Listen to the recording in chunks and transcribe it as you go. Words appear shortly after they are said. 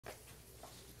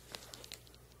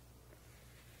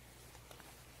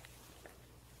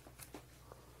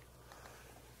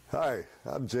Hi,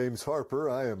 I'm James Harper.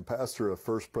 I am pastor of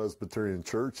First Presbyterian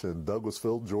Church in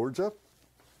Douglasville, Georgia.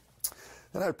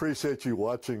 And I appreciate you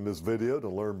watching this video to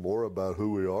learn more about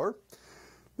who we are.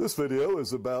 This video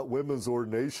is about women's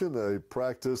ordination, a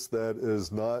practice that is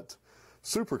not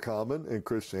super common in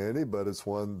Christianity, but it's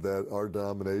one that our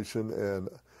denomination and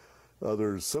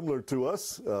others similar to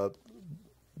us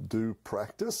do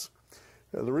practice.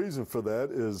 And the reason for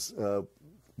that is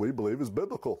we believe is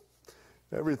biblical.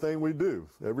 Everything we do,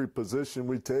 every position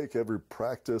we take, every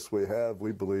practice we have,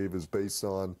 we believe is based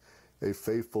on a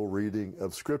faithful reading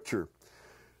of Scripture.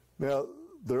 Now,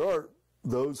 there are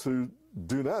those who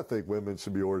do not think women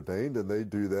should be ordained, and they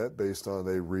do that based on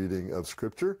a reading of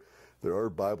Scripture. There are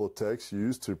Bible texts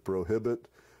used to prohibit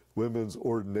women's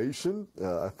ordination.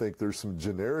 I think there's some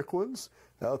generic ones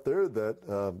out there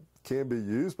that can be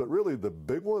used, but really the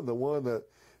big one, the one that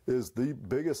is the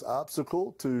biggest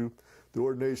obstacle to the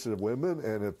ordination of women,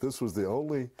 and if this was the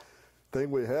only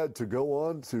thing we had to go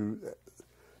on to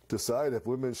decide if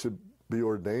women should be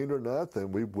ordained or not, then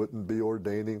we wouldn't be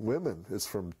ordaining women. It's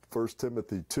from 1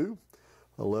 Timothy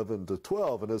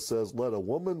 2:11-12, and it says, "Let a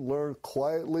woman learn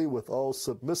quietly with all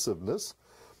submissiveness.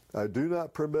 I do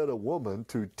not permit a woman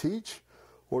to teach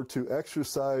or to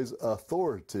exercise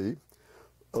authority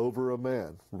over a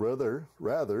man. Rather,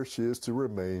 she is to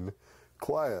remain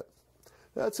quiet."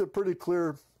 That's a pretty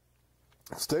clear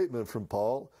statement from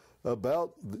Paul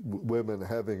about women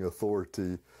having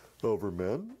authority over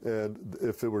men, and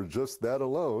if it were just that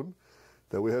alone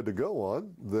that we had to go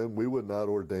on, then we would not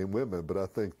ordain women. But I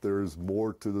think there's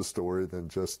more to the story than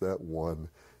just that one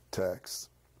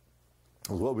text.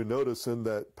 What we notice in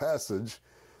that passage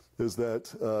is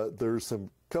that there's some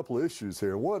couple of issues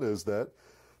here. One is that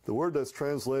the word that's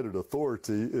translated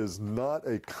authority is not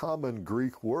a common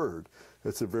Greek word.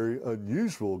 It's a very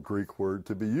unusual Greek word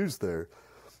to be used there.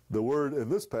 The word in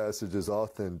this passage is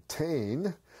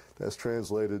authentane. That's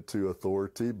translated to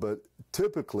authority, but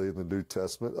typically in the New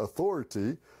Testament,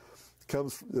 authority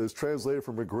is translated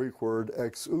from a Greek word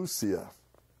exousia.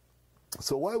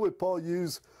 So why would Paul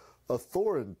use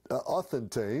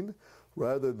authentane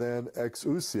rather than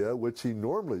exousia, which he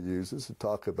normally uses to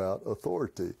talk about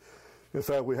authority? In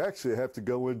fact, we actually have to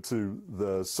go into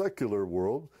the secular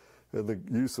world and the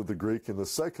use of the Greek in the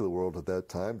secular world at that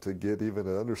time to get even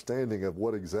an understanding of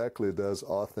what exactly does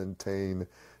authentane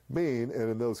mean. And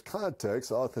in those contexts,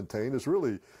 authentane is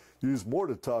really used more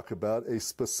to talk about a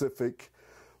specific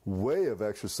way of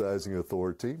exercising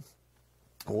authority,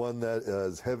 one that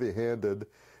is heavy-handed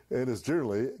and is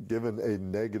generally given a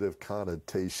negative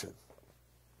connotation,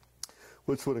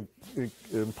 which would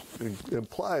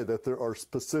imply that there are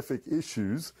specific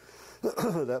issues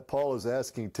that Paul is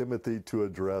asking Timothy to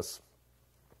address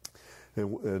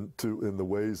in the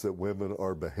ways that women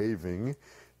are behaving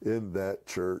in that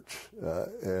church,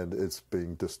 and it's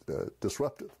being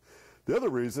disruptive. The other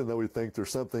reason that we think there's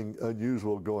something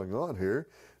unusual going on here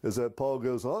is that Paul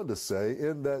goes on to say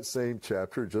in that same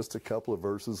chapter, just a couple of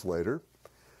verses later,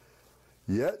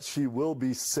 "Yet she will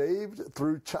be saved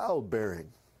through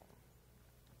childbearing,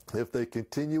 if they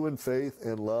continue in faith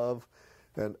and love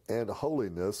and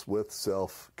holiness with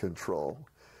self-control."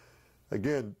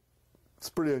 Again, it's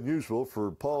pretty unusual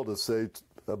for Paul to say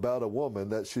about a woman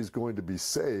that she's going to be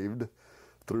saved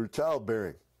through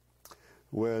childbearing,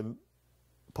 when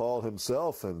Paul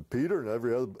himself and Peter and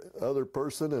every other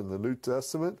person in the New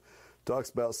Testament talks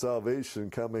about salvation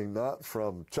coming not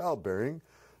from childbearing,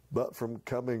 but from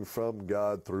coming from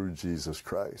God through Jesus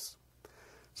Christ.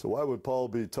 So why would Paul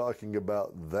be talking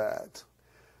about that?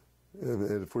 And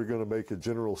if we're going to make a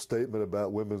general statement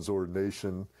about women's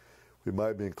ordination, we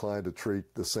might be inclined to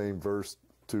treat the same verse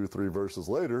 2 or 3 verses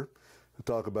later to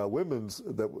talk about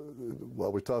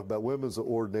while we talk about women's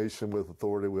ordination with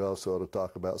authority, we also ought to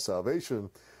talk about salvation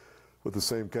with the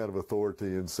same kind of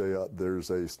authority and say there's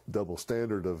a double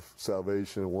standard of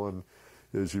salvation. One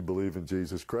is you believe in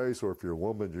Jesus Christ, or if you're a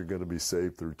woman, you're going to be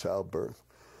saved through childbirth.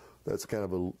 That's kind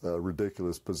of a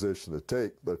ridiculous position to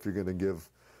take, but if you're going to give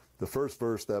the first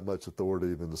verse that much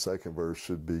authority, then the second verse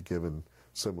should be given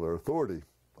similar authority,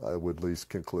 I would at least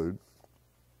conclude.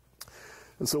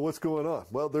 And so what's going on?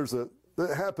 Well, it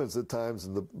happens at times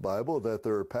in the Bible that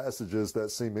there are passages that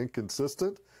seem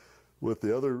inconsistent with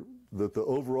the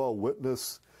overall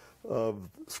witness of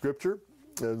Scripture.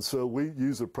 And so we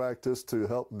use a practice to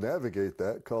help navigate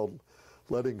that called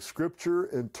letting Scripture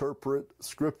interpret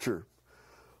Scripture.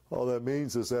 All that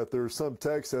means is that there are some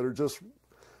texts that are just,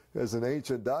 as an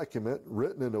ancient document,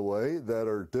 written in a way that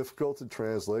are difficult to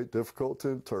translate, difficult to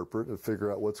interpret and figure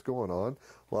out what's going on.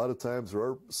 A lot of times there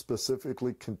are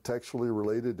specifically contextually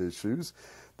related issues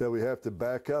that we have to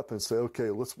back up and say, okay,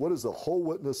 what is the whole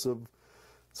witness of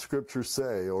Scripture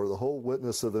say, or the whole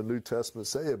witness of the New Testament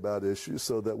say about issues,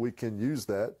 so that we can use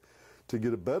that to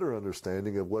get a better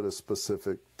understanding of what a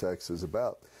specific text is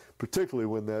about, particularly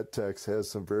when that text has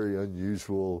some very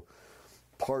unusual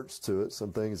parts to it,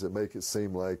 some things that make it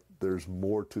seem like there's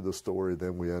more to the story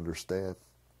than we understand.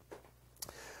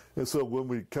 And so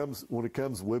when it comes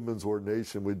to women's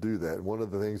ordination, we do that. One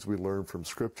of the things we learn from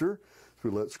Scripture is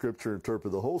we let Scripture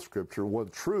interpret the whole Scripture. One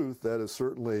truth that is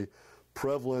certainly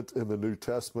prevalent in the New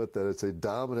Testament, that it's a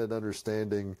dominant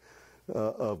understanding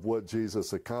of what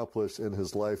Jesus accomplished in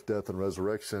his life, death, and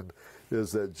resurrection,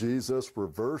 is that Jesus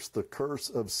reversed the curse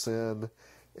of sin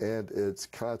and its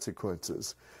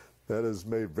consequences. That is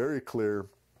made very clear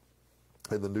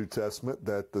in the New Testament,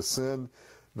 that the sin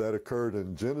that occurred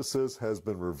in Genesis has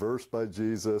been reversed by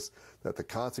Jesus, that the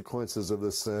consequences of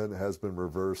the sin has been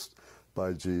reversed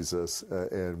by Jesus,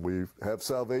 and we have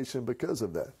salvation because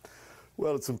of that.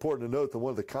 Well, it's important to note that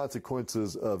one of the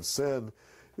consequences of sin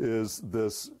is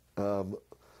this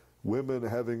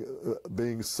women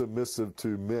being submissive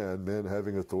to men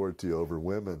having authority over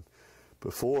women.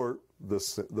 Before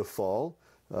the fall,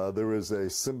 there was a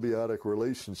symbiotic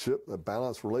relationship, a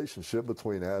balanced relationship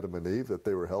between Adam and Eve, that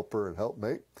they were helper and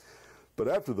helpmate. But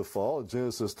after the fall,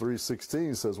 Genesis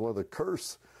 3:16 says one of the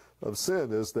curse of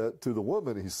sin is that to the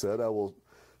woman, he said, I will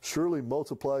surely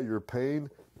multiply your pain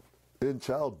in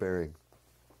childbearing.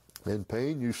 In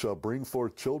pain you shall bring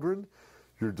forth children.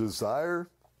 Your desire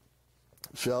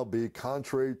shall be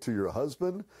contrary to your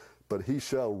husband, but he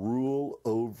shall rule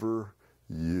over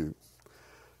you.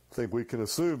 I think we can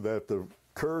assume that the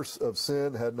curse of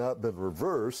sin had not been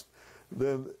reversed,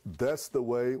 then that's the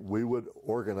way we would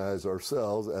organize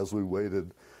ourselves as we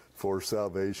waited for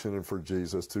salvation and for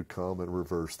Jesus to come and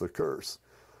reverse the curse.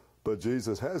 But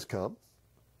Jesus has come.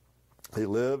 He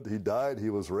lived, he died, he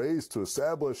was raised to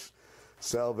establish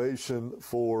salvation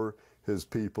for his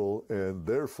people, and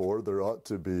therefore there ought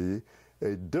to be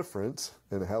a difference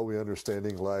in how we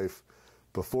understanding life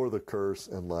before the curse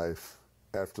and life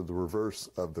after the reverse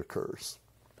of the curse.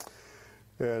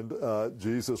 And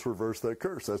Jesus reversed that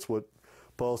curse. That's what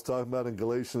Paul's talking about in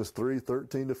Galatians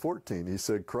 3:13-14. He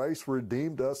said, Christ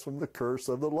redeemed us from the curse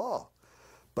of the law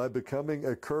by becoming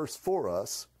a curse for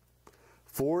us.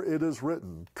 For it is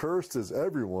written, cursed is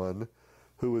everyone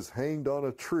who is hanged on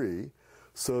a tree,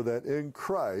 so that in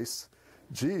Christ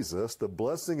Jesus the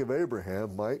blessing of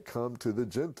Abraham might come to the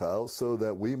Gentiles, so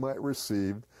that we might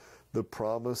receive the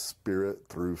promised Spirit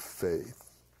through faith.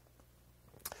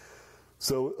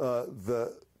 So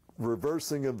the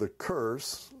reversing of the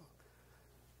curse,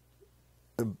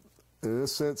 in a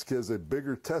sense, gives a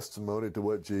bigger testimony to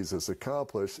what Jesus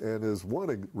accomplished, and is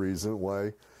one reason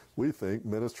why we think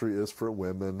ministry is for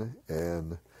women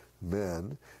and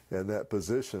men. And that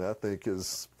position, I think,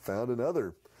 is found in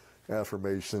other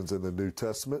affirmations in the New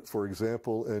Testament. For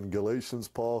example, in Galatians,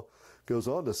 Paul goes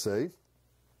on to say,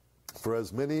 for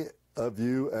as many of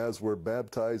you as were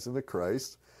baptized into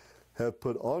Christ have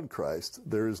put on Christ.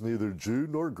 There is neither Jew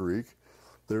nor Greek.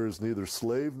 There is neither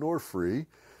slave nor free.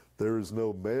 There is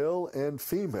no male and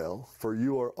female, for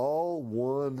you are all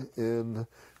one in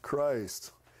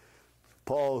Christ.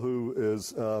 Paul, who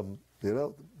is,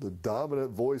 the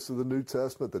dominant voice of the New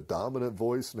Testament, the dominant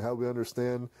voice in how we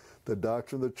understand the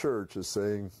doctrine of the church, is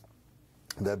saying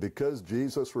that because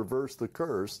Jesus reversed the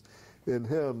curse, in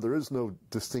him there is no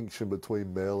distinction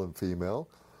between male and female.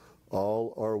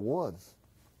 All are one.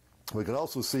 We can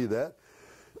also see that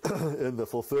in the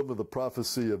fulfillment of the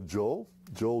prophecy of Joel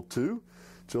 2.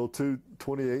 Joel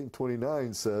 2:28 and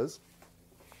 29 says,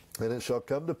 and it shall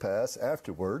come to pass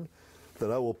afterward that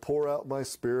I will pour out my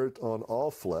Spirit on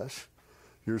all flesh.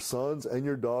 Your sons and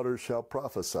your daughters shall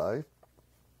prophesy.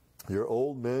 Your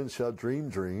old men shall dream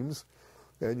dreams,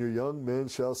 and your young men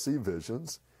shall see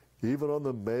visions. Even on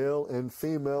the male and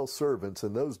female servants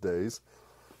in those days,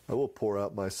 I will pour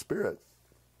out my Spirit.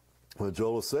 What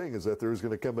Joel is saying is that there is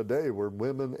going to come a day where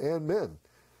women and men,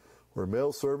 where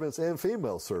male servants and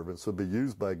female servants will be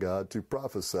used by God to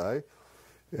prophesy.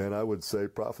 And I would say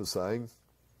prophesying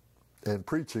and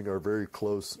preaching are very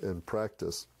close in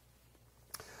practice.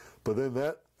 But then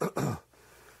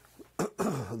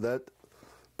that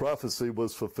prophecy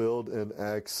was fulfilled in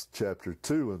Acts chapter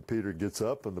 2, when Peter gets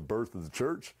up in the birth of the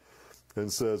church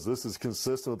and says, this is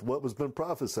consistent with what was been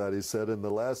prophesied. He said, in the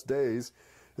last days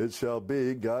it shall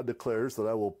be, God declares, that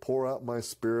I will pour out my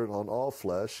Spirit on all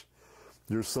flesh.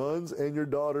 Your sons and your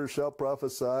daughters shall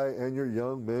prophesy, and your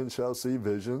young men shall see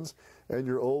visions, and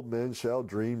your old men shall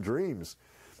dream dreams.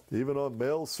 Even on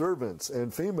male servants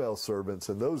and female servants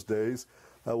in those days,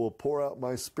 I will pour out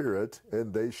my Spirit,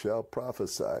 and they shall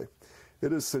prophesy.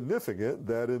 It is significant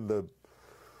that in the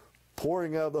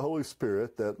pouring out of the Holy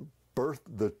Spirit that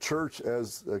birthed the church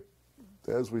as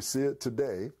we see it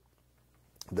today,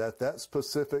 that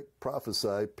specific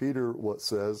prophesy, Peter what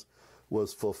says,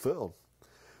 was fulfilled.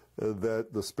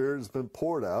 That the Spirit has been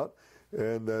poured out,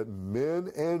 and that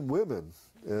men and women,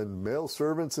 and male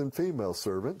servants and female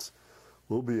servants,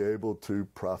 will be able to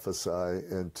prophesy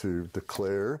and to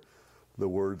declare the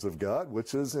words of God,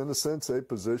 which is, in a sense, a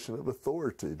position of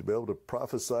authority. To be able to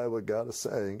prophesy what God is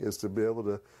saying is to be able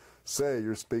to say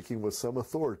you're speaking with some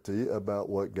authority about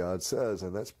what God says,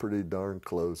 and that's pretty darn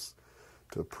close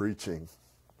to preaching.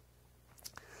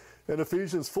 In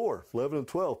Ephesians 4, 11 and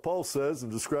 12, Paul says, in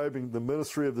describing the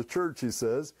ministry of the church, he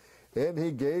says, "And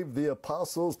he gave the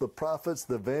apostles, the prophets,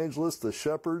 the evangelists, the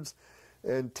shepherds,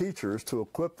 and teachers to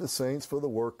equip the saints for the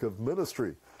work of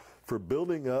ministry, for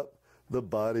building up the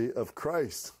body of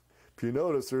Christ." If you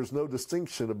notice, there's no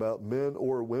distinction about men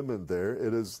or women there.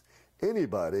 It is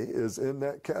anybody is in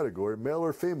that category, male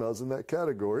or female is in that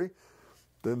category,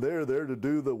 then they're there to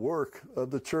do the work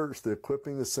of the church, the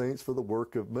equipping the saints for the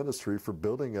work of ministry, for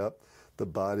building up the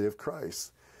body of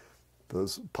Christ.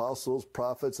 Those apostles,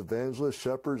 prophets, evangelists,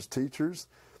 shepherds, teachers,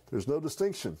 there's no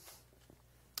distinction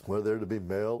whether they're to be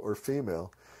male or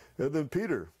female. And then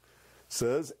Peter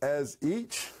says, as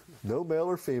each, no male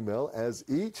or female, as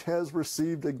each has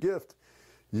received a gift,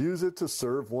 use it to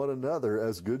serve one another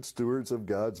as good stewards of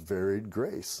God's varied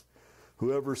grace.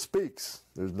 Whoever speaks,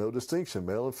 there's no distinction,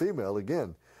 male and female,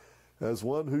 again, as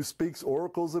one who speaks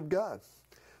oracles of God.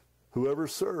 Whoever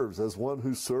serves, as one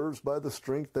who serves by the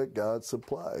strength that God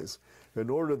supplies, in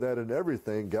order that in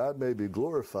everything God may be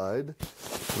glorified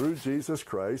through Jesus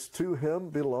Christ. To him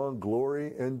belong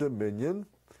glory and dominion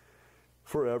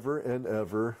forever and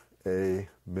ever.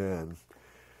 Amen.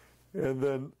 And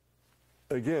then,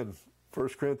 again,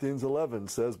 1 Corinthians 11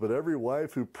 says, "But every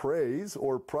wife who prays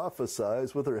or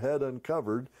prophesies with her head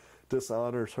uncovered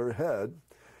dishonors her head."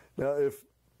 Now, if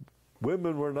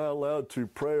women were not allowed to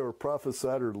pray or prophesy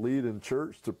or lead in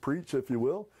church, to preach, if you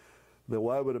will, then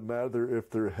why would it matter if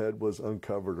their head was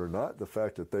uncovered or not? The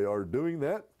fact that they are doing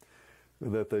that,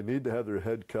 and that they need to have their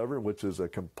head covered, which is a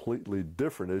completely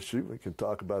different issue. We can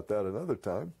talk about that another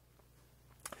time.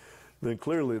 Then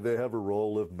clearly they have a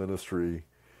role of ministry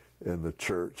in the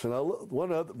church. And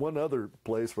one other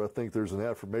place where I think there's an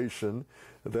affirmation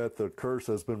that the curse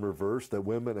has been reversed, that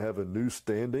women have a new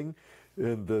standing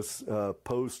in this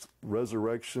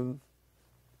post-resurrection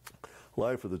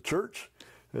life of the church,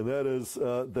 and that is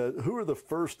that who are the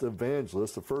first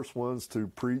evangelists, the first ones to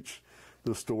preach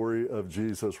the story of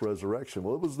Jesus' resurrection?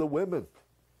 Well, it was the women.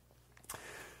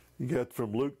 You get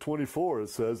from Luke 24, it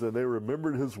says, "And they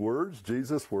remembered his words,"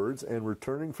 Jesus' words, "and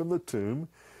returning from the tomb,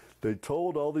 they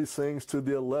told all these things to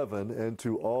the 11 and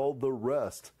to all the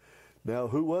rest." Now,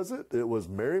 who was it? It was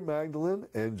Mary Magdalene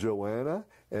and Joanna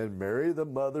and Mary, the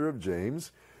mother of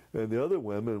James, and the other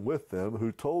women with them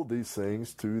who told these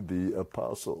things to the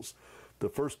apostles. The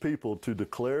first people to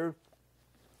declare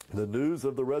the news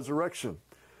of the resurrection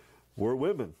were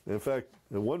women. In fact,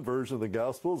 in one version of the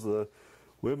Gospels, the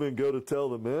women go to tell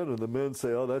the men, and the men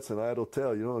say, "Oh, that's an idle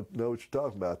tale. You don't know what you're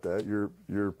talking about. That you're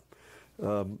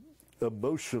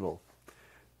emotional."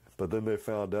 But then they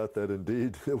found out that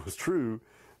indeed it was true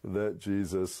that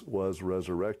Jesus was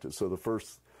resurrected. So the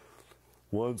first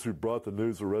ones who brought the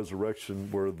news of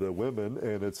resurrection were the women,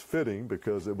 and it's fitting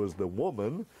because it was the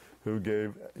woman who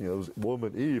gave, it was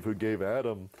woman Eve who gave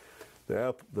Adam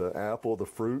the apple, the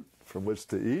fruit from which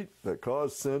to eat, that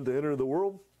caused sin to enter the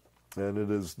world. And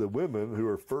it is the women who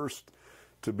are first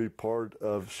to be part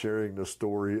of sharing the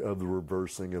story of the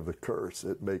reversing of the curse.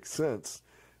 It makes sense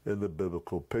in the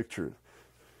biblical picture.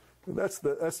 And that's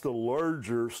the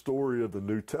larger story of the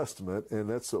New Testament, and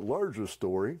that's the larger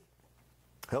story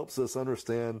helps us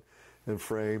understand and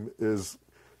frame is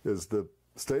the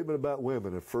statement about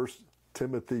women in 1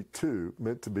 Timothy 2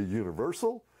 meant to be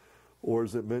universal, or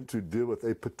is it meant to deal with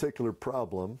a particular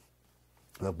problem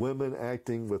of women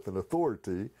acting with an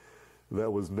authority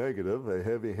that was negative, a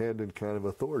heavy-handed kind of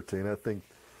authority? And I think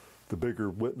the bigger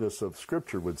witness of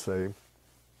Scripture would say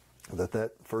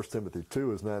that 1 Timothy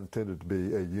 2 is not intended to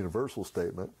be a universal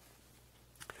statement,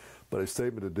 but a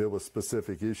statement to deal with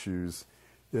specific issues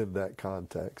in that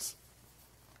context.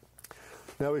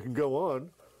 Now we can go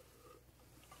on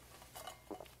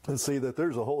and see that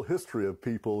there's a whole history of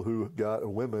people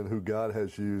women who God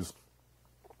has used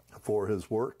for his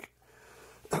work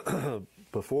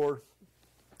before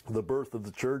the birth of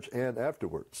the church and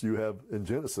afterwards. You have in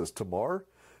Genesis Tamar,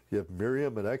 you have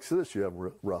Miriam in Exodus, you have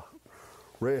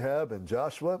Rahab and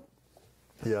Joshua,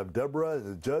 you have Deborah in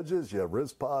the Judges, you have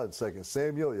Rizpah in 2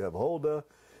 Samuel, you have Huldah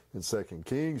in 2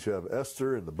 Kings. You have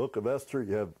Esther in the book of Esther.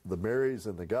 You have the Marys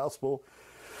in the gospel.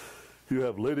 You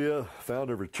have Lydia,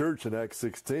 founder of a church, in Acts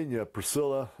 16. You have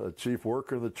Priscilla, a chief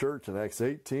worker in the church, in Acts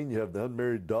 18. You have the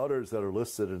unmarried daughters that are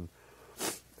listed in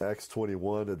Acts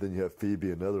 21. And then you have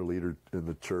Phoebe, another leader in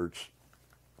the church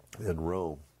in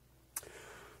Rome.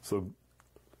 So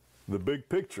the big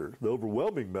picture, the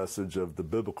overwhelming message of the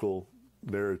biblical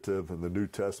narrative in the New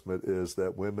Testament is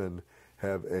that women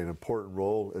have an important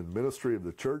role in ministry of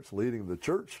the church, leading the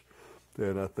church.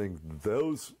 And I think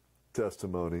those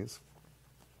testimonies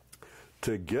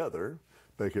together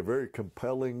make a very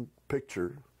compelling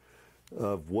picture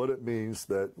of what it means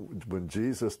that when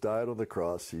Jesus died on the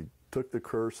cross, he took the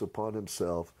curse upon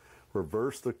himself,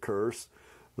 reversed the curse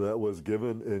that was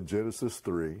given in Genesis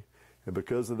 3. And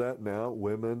because of that, now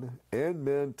women and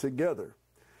men together,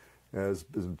 as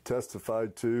been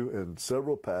testified to in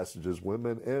several passages,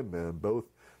 women and men both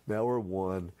now are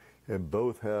one, and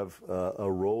both have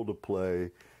a role to play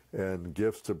and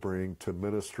gifts to bring to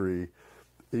ministry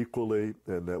equally,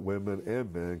 and that women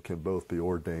and men can both be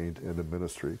ordained in the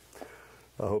ministry.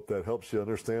 I hope that helps you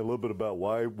understand a little bit about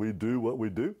why we do what we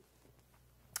do.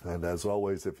 And as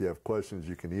always, if you have questions,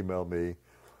 you can email me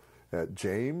at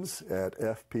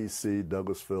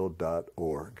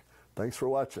james@fpcdouglasville.org. Thanks for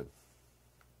watching.